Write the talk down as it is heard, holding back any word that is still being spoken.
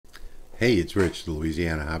Hey, it's Rich, the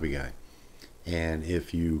Louisiana Hobby Guy. And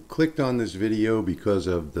if you clicked on this video because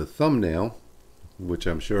of the thumbnail, which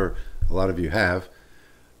I'm sure a lot of you have,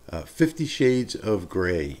 50 Shades of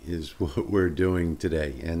Gray is what we're doing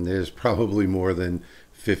today. And there's probably more than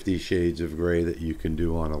 50 shades of gray that you can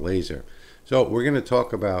do on a laser. So we're going to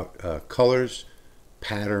talk about colors,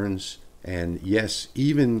 patterns, and yes,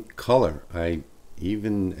 even color. I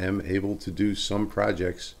even am able to do some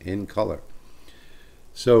projects in color.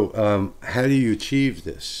 So how do you achieve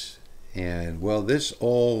this? And well, this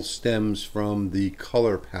all stems from the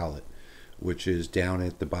color palette, which is down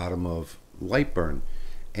at the bottom of Lightburn.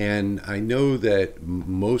 And I know that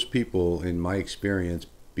most people, in my experience,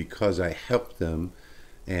 because I helped them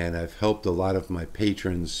and I've helped a lot of my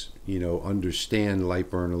patrons, understand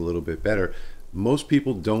Lightburn a little bit better, most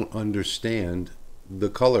people don't understand the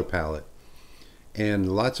color palette.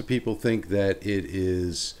 And lots of people think that it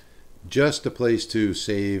is just a place to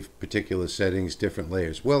save particular settings, different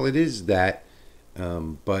layers. Well, it is that,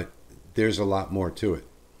 but there's a lot more to it.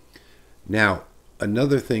 Now,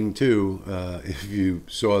 another thing too, if you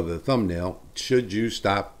saw the thumbnail, should you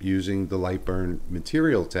stop using the Lightburn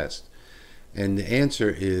material test? And the answer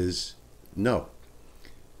is no.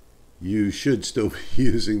 You should still be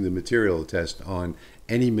using the material test on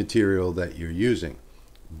any material that you're using.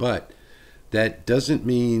 But that doesn't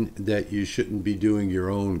mean that you shouldn't be doing your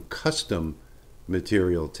own custom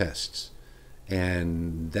material tests.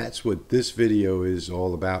 And that's what this video is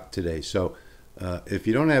all about today. So if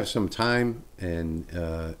you don't have some time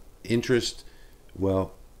and interest,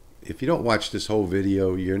 well, if you don't watch this whole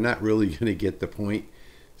video, you're not really going to get the point.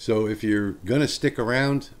 So if you're going to stick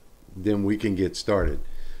around, then we can get started.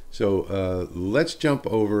 So let's jump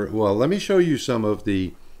over. Well, let me show you some of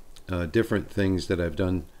the different things that I've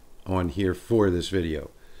done on here for this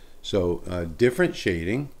video. So different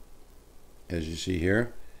shading, as you see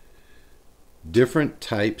here, different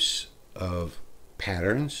types of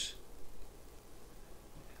patterns,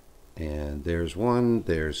 and there's one,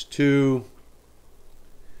 there's two,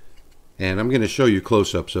 and I'm going to show you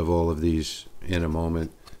close-ups of all of these in a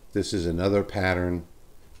moment. This is another pattern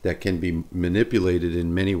that can be manipulated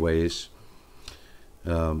in many ways.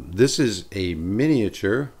 This is a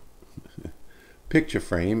miniature picture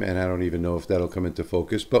frame, and I don't even know if that'll come into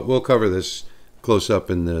focus, but we'll cover this close up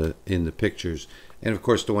in the pictures. And of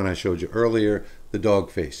course, the one I showed you earlier, the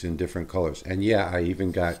dog face in different colors. And yeah, I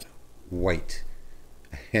even got white.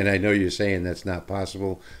 And I know you're saying that's not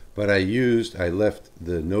possible, but I left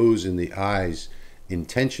the nose and the eyes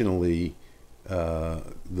intentionally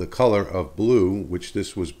the color of blue, which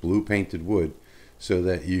this was blue painted wood, so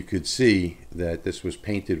that you could see that this was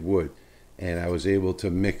painted wood. And I was able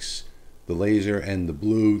to mix the laser and the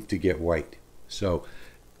blue to get white. So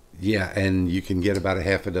yeah, and you can get about a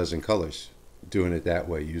half a dozen colors doing it that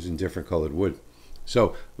way, using different colored wood.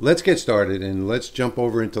 So let's get started and let's jump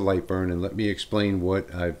over into Lightburn and let me explain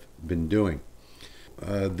what I've been doing.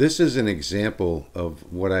 This is an example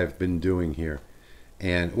of what I've been doing here.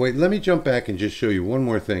 And wait, let me jump back and just show you one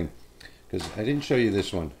more thing, because I didn't show you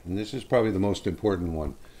this one, and this is probably the most important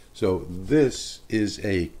one. So this is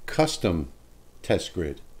a custom test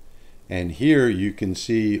grid. And here you can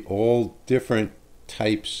see all different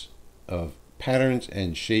types of patterns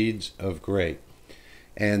and shades of gray.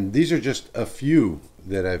 And these are just a few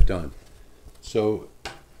that I've done. So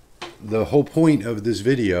the whole point of this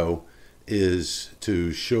video is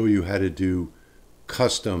to show you how to do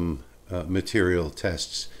custom material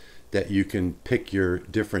tests, that you can pick your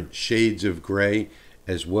different shades of gray,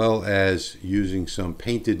 as well as using some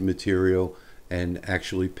painted material and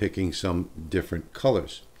actually picking some different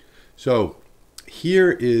colors. So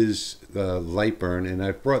here is Lightburn, and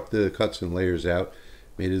I've brought the cuts and layers out,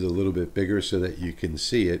 made it a little bit bigger so that you can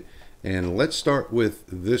see it. And let's start with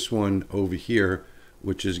this one over here,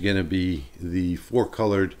 which is going to be the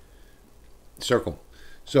four-colored circle.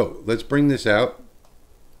 So let's bring this out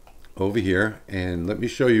over here, and let me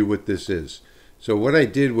show you what this is. So what I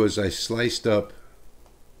did was I sliced up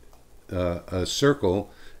a circle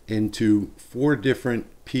into 4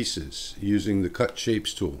 different pieces using the Cut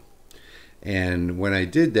Shapes tool. And when I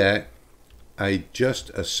did that, I just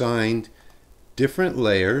assigned different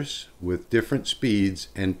layers with different speeds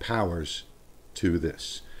and powers to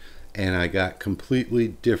this. And I got completely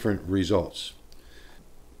different results.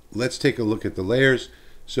 Let's take a look at the layers.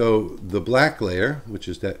 So the black layer, which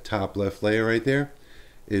is that top left layer right there,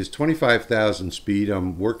 is 25,000 speed.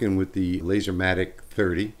 I'm working with the LaserMATIC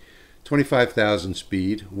 30. 25,000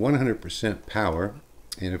 speed, 100% power.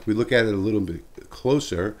 And if we look at it a little bit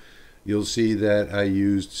closer, you'll see that I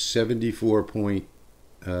used 75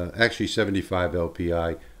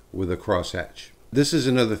 LPI with a crosshatch. This is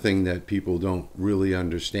another thing that people don't really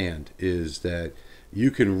understand, is that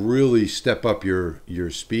you can really step up your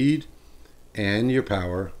speed and your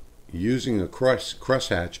power using a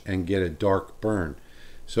crosshatch and get a dark burn.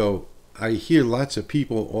 So I hear lots of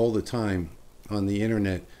people all the time on the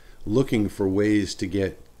internet looking for ways to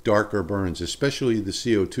get darker burns, especially the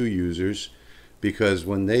CO2 users, because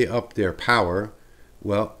when they up their power,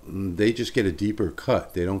 well, they just get a deeper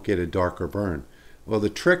cut. They don't get a darker burn. Well, the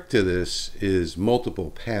trick to this is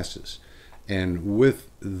multiple passes. And with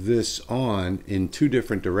this on in two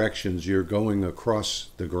different directions, you're going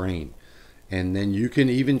across the grain. And then you can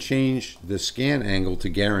even change the scan angle to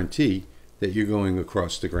guarantee that you're going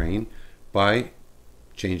across the grain by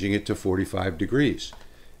changing it to 45 degrees.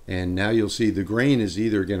 And now you'll see the grain is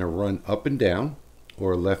either going to run up and down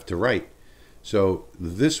or left to right. So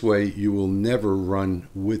this way you will never run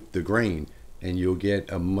with the grain and you'll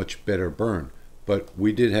get a much better burn. But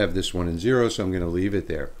we did have this one in 0, so I'm going to leave it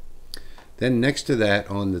there. Then next to that,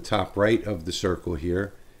 on the top right of the circle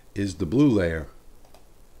here, is the blue layer.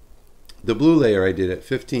 The blue layer I did at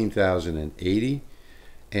 15,080,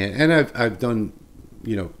 and I've done,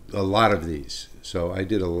 you know, a lot of these. So I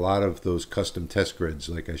did a lot of those custom test grids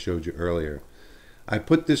like I showed you earlier. I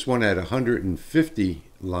put this one at 150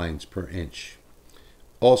 lines per inch,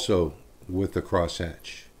 also with the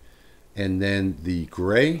crosshatch. And then the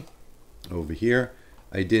gray over here,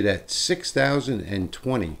 I did at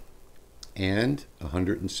 6,020 and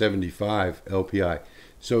 175 LPI.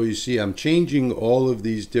 So you see I'm changing all of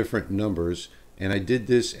these different numbers, and I did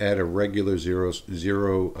this at a regular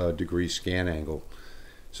zero degree scan angle.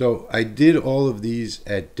 So I did all of these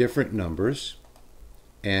at different numbers,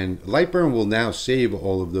 and Lightburn will now save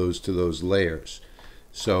all of those to those layers.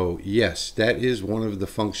 So yes, that is one of the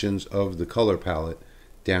functions of the color palette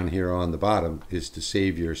down here on the bottom, is to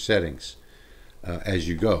save your settings as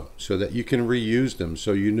you go, so that you can reuse them.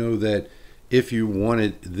 So you know that if you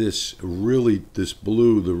wanted this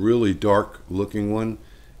blue, the really dark looking one,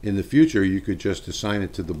 in the future you could just assign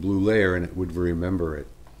it to the blue layer and it would remember it.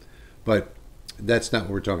 But that's not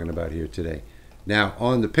what we're talking about here today. Now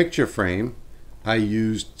on the picture frame, I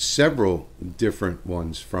used several different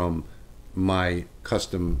ones from my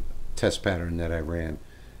custom test pattern that I ran,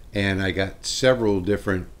 and I got several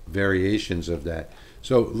different variations of that.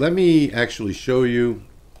 So let me actually show you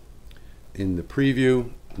in the preview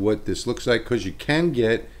what this looks like, because you can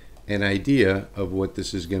get an idea of what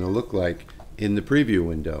this is going to look like in the preview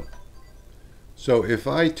window. So if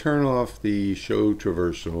I turn off the show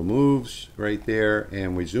traversal moves right there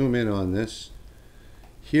and we zoom in on this,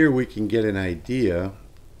 here we can get an idea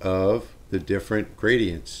of the different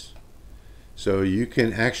gradients. So you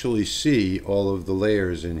can actually see all of the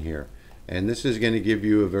layers in here. And this is going to give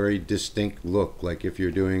you a very distinct look, like if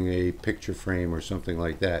you're doing a picture frame or something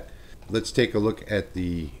like that. Let's take a look at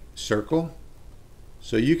the circle.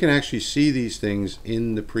 So you can actually see these things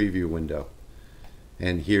in the preview window.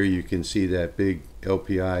 And here you can see that big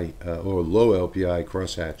LPI or low LPI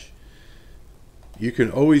crosshatch. You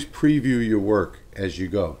can always preview your work as you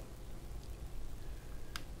go.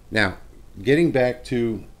 Now, getting back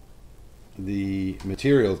to the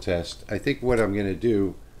material test, I think what I'm going to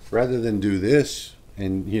do, rather than do this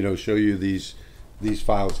and show you these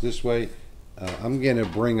files this way, I'm going to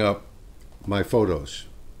bring up my photos.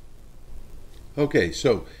 Okay,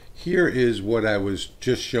 so here is what I was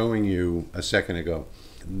just showing you a second ago.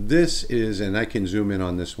 This is, and I can zoom in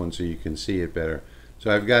on this one so you can see it better. So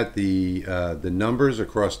I've got the numbers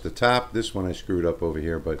across the top. This one I screwed up over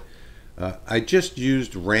here, but I just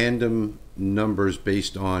used random numbers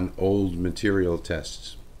based on old material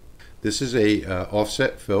tests. This is a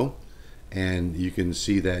offset fill, and you can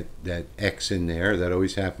see that X in there. That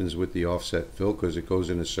always happens with the offset fill because it goes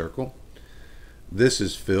in a circle. This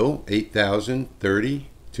is fill, 8,030,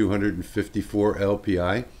 254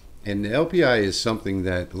 LPI. And the LPI is something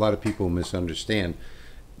that a lot of people misunderstand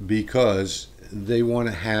because they want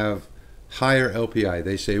to have higher LPI.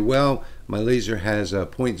 They say, well, my laser has a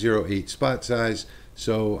 0.08 spot size,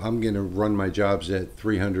 so I'm going to run my jobs at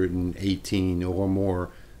 318 or more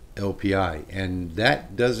LPI. And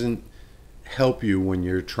that doesn't help you when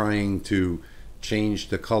you're trying to change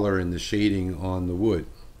the color and the shading on the wood,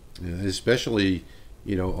 especially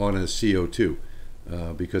on a CO2,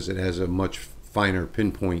 because it has a much finer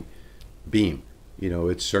pinpoint beam.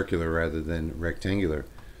 It's circular rather than rectangular.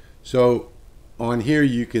 So on here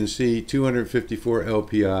you can see 254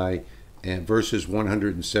 LPI and versus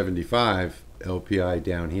 175 LPI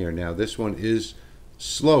down here. Now this one is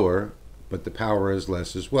slower, but the power is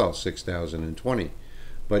less as well, 6,020.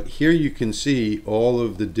 But here you can see all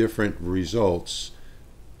of the different results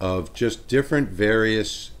of just different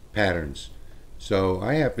various patterns. So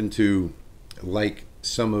I happen to like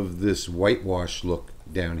some of this whitewash look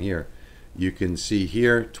down here. You can see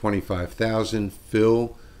here 25,000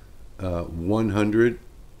 fill, 100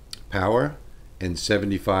 power, and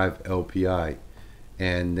 75 LPI.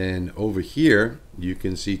 And then over here you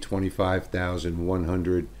can see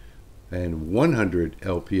 25,100 and 100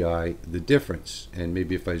 LPI, the difference. And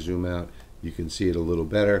maybe if I zoom out you can see it a little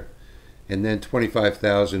better. And then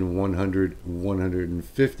 25,100,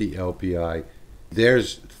 150 LPI.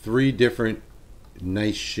 There's three different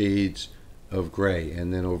nice shades of gray.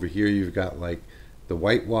 And then over here you've got like the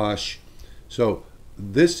whitewash. So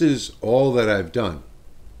this is all that I've done,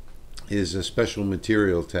 is a special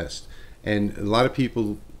material test. And a lot of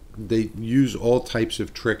people, they use all types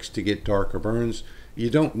of tricks to get darker burns. You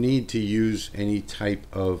don't need to use any type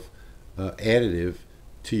of additive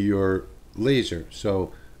to your laser.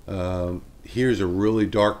 So here's a really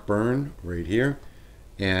dark burn right here,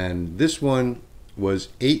 and this one was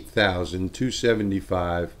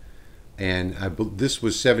 8,275, and this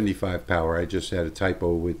was 75 power. I just had a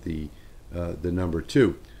typo with the number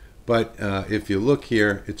 2, but if you look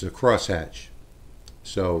here, it's a crosshatch.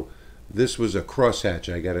 So this was a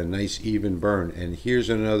crosshatch. I got a nice even burn, and here's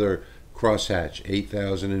another crosshatch,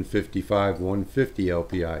 8,055, 150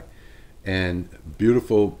 LPI, and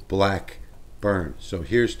beautiful black burn. So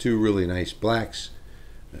here's two really nice blacks.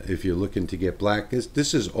 If you're looking to get black,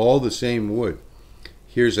 this is all the same wood.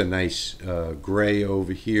 Here's a nice gray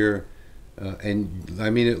over here, and I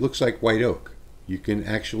mean, it looks like white oak. You can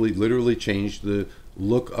actually literally change the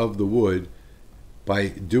look of the wood by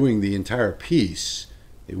doing the entire piece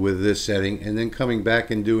with this setting, and then coming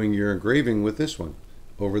back and doing your engraving with this one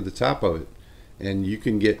over the top of it, and you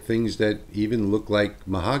can get things that even look like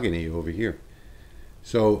mahogany over here.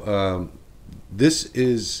 So this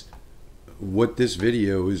is what this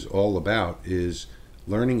video is all about, is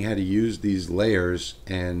learning how to use these layers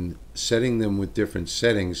and setting them with different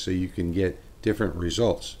settings so you can get different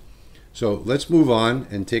results. So let's move on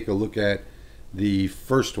and take a look at the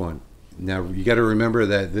first one. Now you got to remember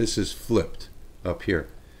that this is flipped up here.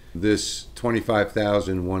 This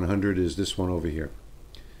 25,100 is this one over here.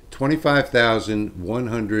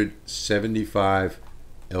 25,175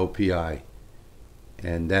 LPI,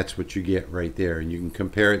 and that's what you get right there. And you can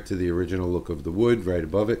compare it to the original look of the wood right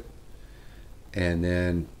above it. And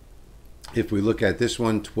then if we look at this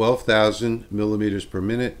one, 12,000 millimeters per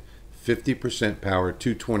minute, 50% power,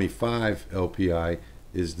 225 LPI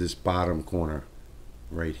is this bottom corner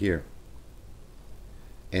right here.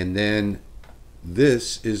 And then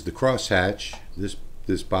this is the crosshatch, this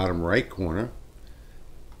bottom right corner,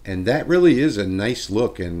 and that really is a nice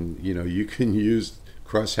look. And you know, you can use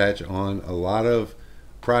crosshatch on a lot of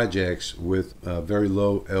projects with very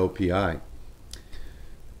low LPI.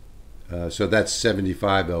 So that's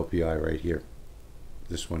 75 LPI right here,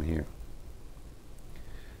 this one here.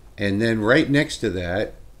 And then right next to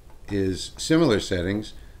that is similar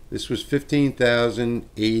settings. This was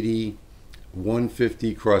 15,080,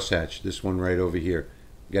 150 crosshatch, this one right over here.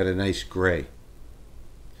 Got a nice gray.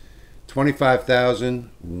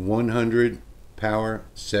 25,100 power,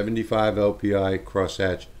 75 LPI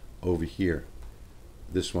crosshatch over here,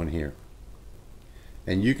 this one here.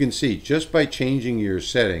 And you can see just by changing your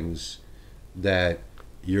settings that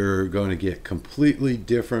you're going to get completely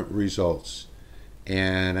different results.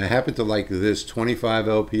 And I happen to like this 25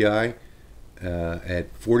 LPI at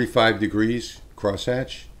 45 degrees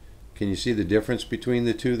crosshatch. Can you see the difference between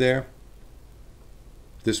the two there?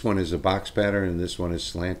 This one is a box pattern and this one is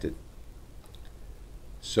slanted.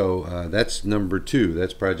 So that's number 2.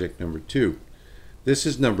 That's project number 2. This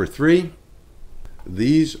is number 3.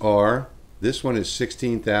 These are, this one is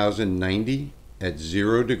 16,090 at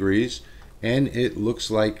 0 degrees, and it looks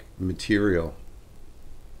like material.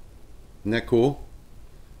 Isn't that cool?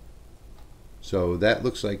 So that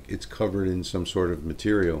looks like it's covered in some sort of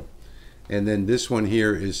material. And then this one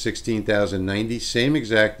here is 16,090, same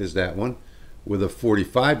exact as that one, with a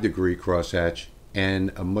 45 degree crosshatch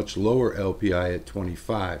and a much lower LPI at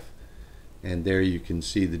 25. And there you can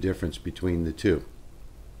see the difference between the two.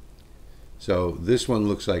 So this one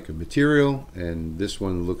looks like a material and this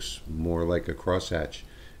one looks more like a crosshatch.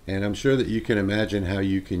 And I'm sure that you can imagine how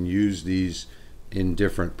you can use these in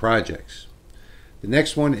different projects. The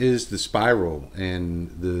next one is the spiral, and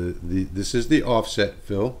this is the offset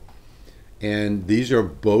fill. And these are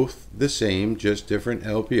both the same, just different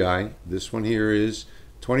LPI. This one here is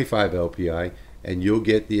 25 LPI, and you'll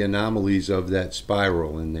get the anomalies of that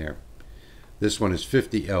spiral in there. This one is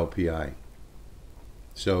 50 LPI.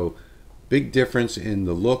 So big difference in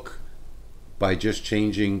the look by just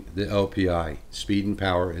changing the LPI. Speed and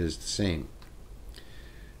power is the same.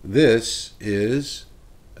 This is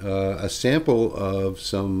a sample of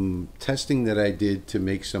some testing that I did to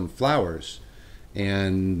make some flowers.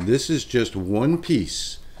 And this is just one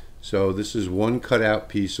piece. So this is one cutout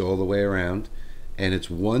piece all the way around, and it's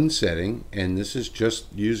one setting, and this is just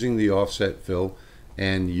using the offset fill,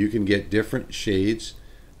 and you can get different shades.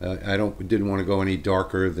 I didn't want to go any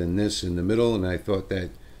darker than this in the middle, and I thought that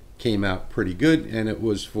came out pretty good, and it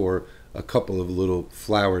was for a couple of little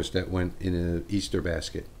flowers that went in an Easter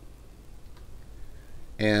basket.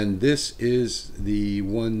 And this is the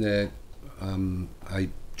one that I'm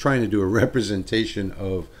trying to do a representation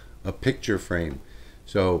of a picture frame.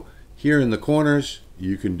 So here in the corners,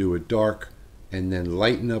 you can do a dark and then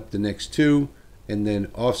lighten up the next two, and then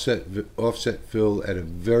offset fill at a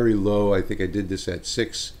very low. I think I did this at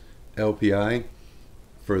 6 LPI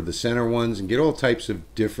for the center ones, and get all types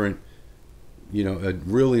of different, you know, a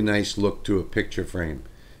really nice look to a picture frame.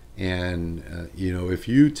 And you know, if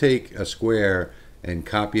you take a square and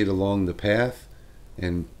copy it along the path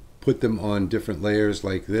and put them on different layers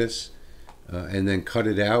like this, and then cut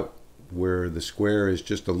it out where the square is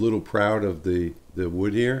just a little proud of the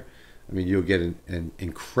wood here, I mean, you'll get an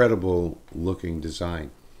incredible looking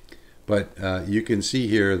design. But you can see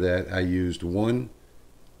here that I used 1,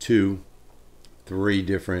 2, 3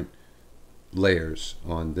 different layers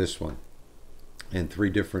on this one, and 3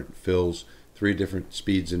 different fills, 3 different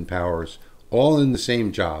speeds and powers, all in the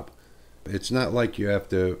same job. It's not like you have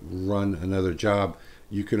to run another job.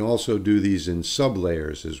 You can also do these in sub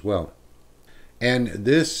layers as well. And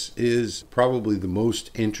this is probably the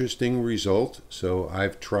most interesting result. So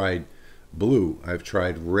I've tried blue, I've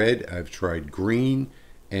tried red, I've tried green,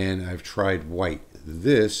 and I've tried white.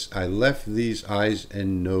 This, I left these eyes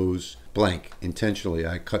and nose blank intentionally.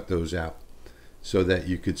 I cut those out so that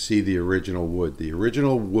you could see the original wood. The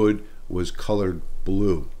original wood was colored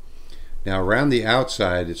blue. Now around the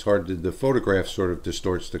outside, it's hard to, the photograph sort of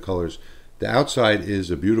distorts the colors. The outside is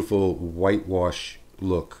a beautiful whitewash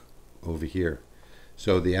look over here.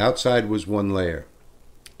 So the outside was one layer,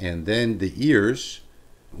 and then the ears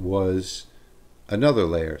was another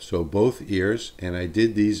layer. So both ears, and I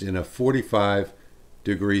did these in a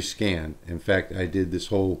 45-degree scan. In fact, I did this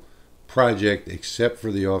whole project except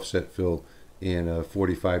for the offset fill in a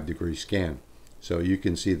 45-degree scan. So you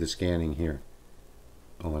can see the scanning here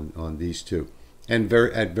on these two, and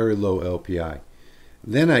at very low LPI.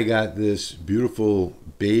 Then I got this beautiful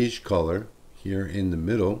beige color here in the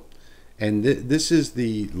middle, and this is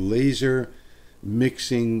the laser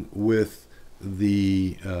mixing with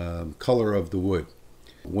the color of the wood.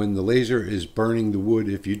 When the laser is burning the wood,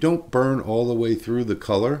 if you don't burn all the way through the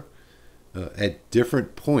color, at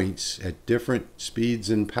different points, at different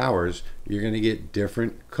speeds and powers, you're going to get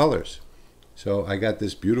different colors. So I got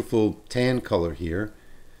this beautiful tan color here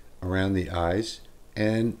around the eyes,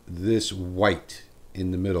 and this white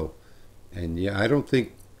in the middle. And yeah, I don't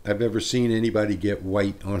think I've ever seen anybody get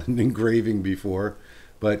white on an engraving before,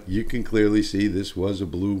 but you can clearly see this was a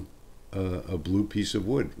blue piece of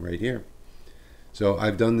wood right here. So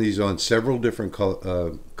I've done these on several different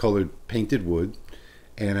colored painted wood,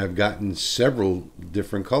 and I've gotten several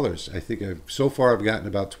different colors. I think so far I've gotten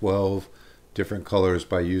about 12 different colors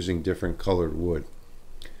by using different colored wood.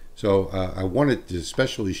 So I wanted to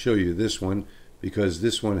especially show you this one because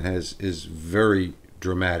this one is very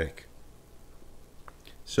dramatic.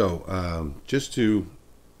 So just to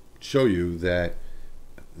show you that,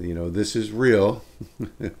 you know, this is real.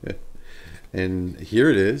 And here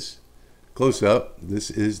it is, close up.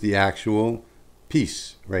 This is the actual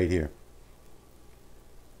piece right here.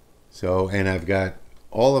 So, and I've got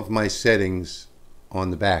all of my settings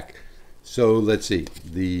on the back. So let's see,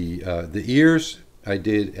 the ears I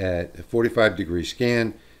did at a 45-degree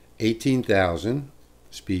scan, 18,000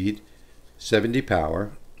 speed, 70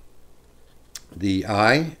 power. The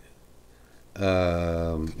eye,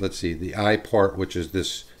 let's see, the eye part, which is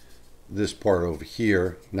this part over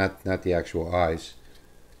here, not the actual eyes.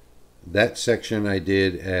 That section I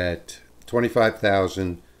did at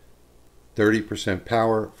 25,000, 30%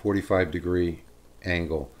 power, 45-degree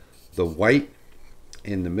angle. The white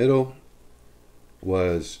in the middle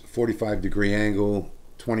was 45-degree angle,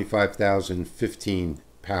 25,000, 15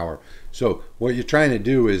 power. So what you're trying to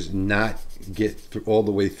do is not get all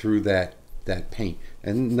the way through that paint,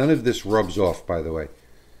 and none of this rubs off, by the way.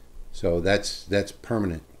 So that's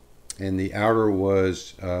permanent. And the outer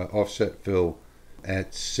was offset fill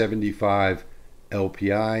at 75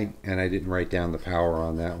 LPI, and I didn't write down the power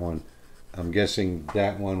on that one. I'm guessing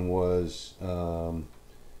that one was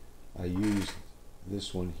I used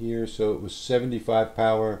this one here, so it was 75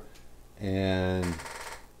 power and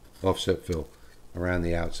offset fill around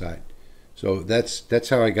the outside. So that's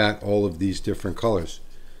how I got all of these different colors.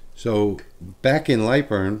 So back in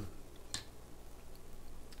Lightburn,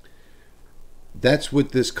 that's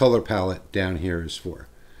what this color palette down here is for.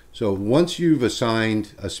 So once you've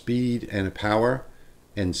assigned a speed and a power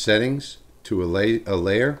and settings to a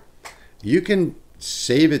layer, you can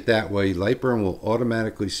save it that way. Lightburn will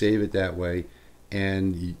automatically save it that way,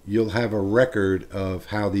 and you'll have a record of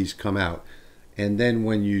how these come out. And then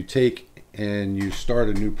when you take and you start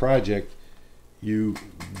a new project, you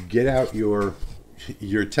get out your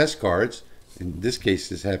test cards. In this case,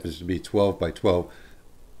 this happens to be 12 by 12.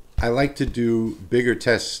 I like to do bigger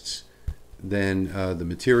tests than the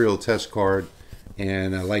material test card,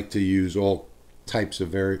 and I like to use all types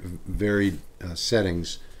of varied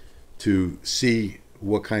settings to see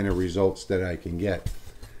what kind of results that I can get.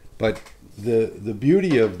 But the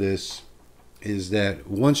beauty of this is that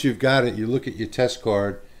once you've got it, you look at your test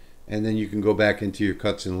card, and then you can go back into your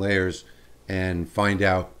cuts and layers and find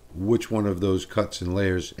out which one of those cuts and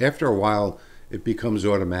layers. After a while, it becomes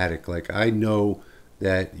automatic. Like, I know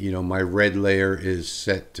that, you know, my red layer is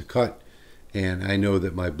set to cut, and I know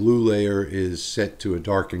that my blue layer is set to a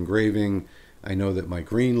dark engraving. I know that my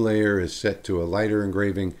green layer is set to a lighter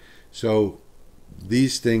engraving. So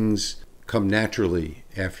these things come naturally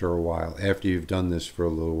after a while, after you've done this for a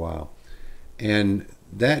little while. And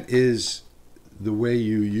that is the way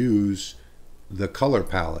you use the color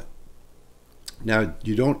palette. Now,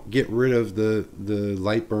 you don't get rid of the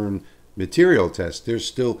Lightburn material test.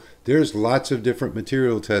 There's lots of different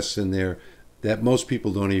material tests in there that most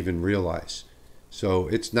people don't even realize. So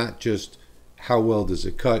it's not just how well does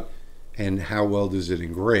it cut and how well does it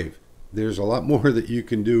engrave. There's a lot more that you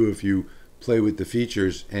can do if you play with the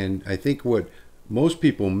features. And I think what most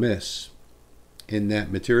people miss in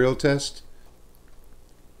that material test,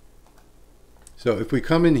 so if we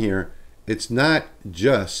come in here, it's not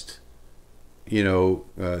just, you know,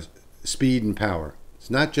 speed and power. It's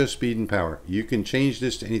not just speed and power. You can change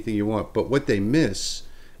this to anything you want. But what they miss,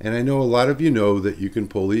 and I know a lot of you know that you can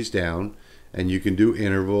pull these down and you can do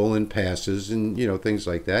interval and passes and, you know, things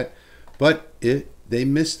like that. But they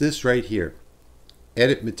miss this right here.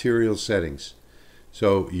 Edit material settings.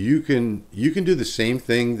 So you can do the same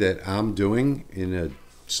thing that I'm doing in a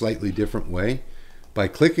slightly different way by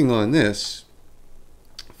clicking on this,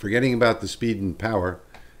 forgetting about the speed and power,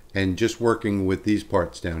 and just working with these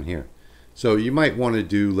parts down here. So you might want to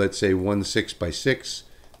do, let's say, 1 6x6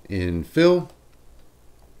 in fill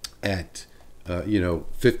at you know,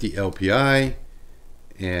 50 LPI,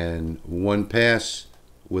 and one pass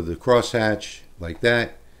with a crosshatch like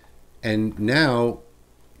that. And now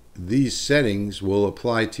these settings will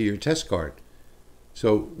apply to your test card.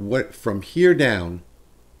 So what, from here down,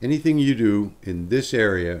 anything you do in this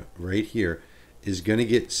area right here is going to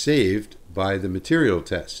get saved by the material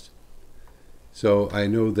test. So I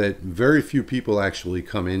know that very few people actually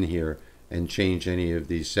come in here and change any of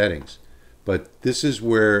these settings. But this is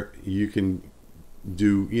where you can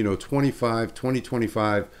do, you know, 25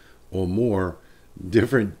 or more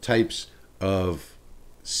different types of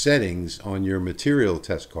settings on your material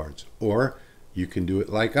test cards. Or you can do it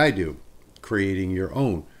like I do, creating your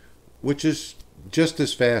own, which is just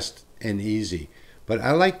as fast and easy. But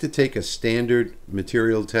I like to take a standard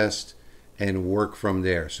material test and work from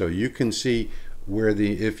there. So you can see where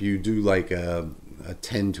if you do like a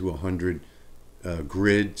 10 to 100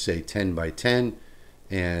 grid, say 10 by 10,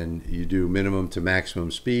 and you do minimum to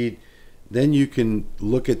maximum speed, then you can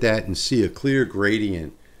look at that and see a clear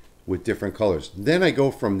gradient with different colors. Then I go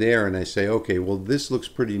from there and I say, okay, well, this looks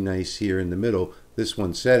pretty nice here in the middle, this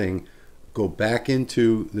one setting. Go back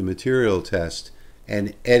into the material test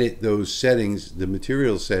and edit those settings, the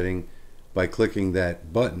material setting, by clicking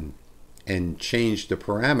that button, and change the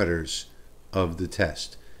parameters of the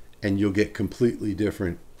test, and you'll get completely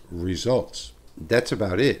different results. That's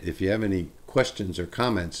about it. If you have any questions or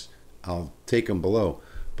comments, I'll take them below.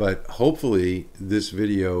 But hopefully this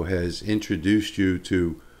video has introduced you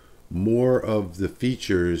to more of the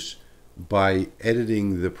features by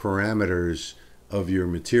editing the parameters of your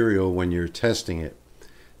material when you're testing it.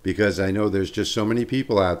 Because I know there's just so many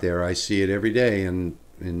people out there. I see it every day in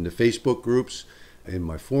the Facebook groups, in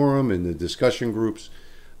my forum, in the discussion groups.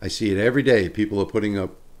 I see it every day. People are putting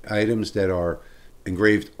up items that are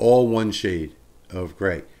engraved all one shade of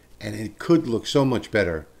gray. And it could look so much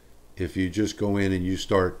better if you just go in and you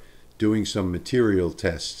start doing some material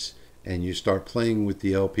tests, and you start playing with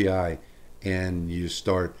the LPI, and you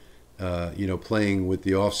start you know, playing with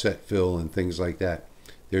the offset fill and things like that.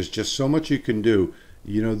 There's just so much you can do.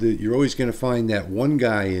 You know, you're always going to find that one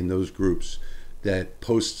guy in those groups that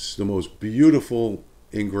posts the most beautiful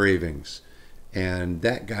engravings, and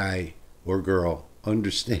that guy or girl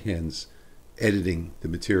understands editing the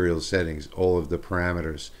material settings, all of the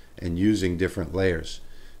parameters, and using different layers.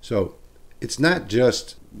 So it's not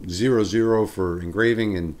just 00 for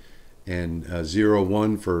engraving and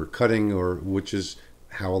 01 for cutting, or which is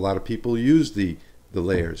how a lot of people use the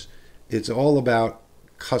layers. It's all about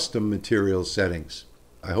custom material settings.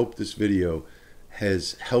 I hope this video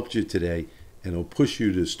has helped you today, and will push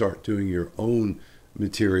you to start doing your own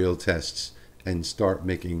material tests and start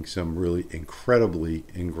making some really incredibly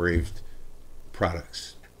engraved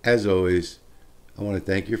products. As always, I want to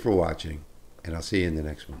thank you for watching, and I'll see you in the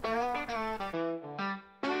next one.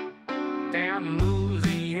 Down in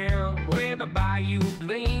Louisiana, where the bayou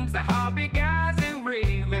gleams, the hobby guys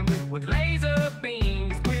engraving with laser beams.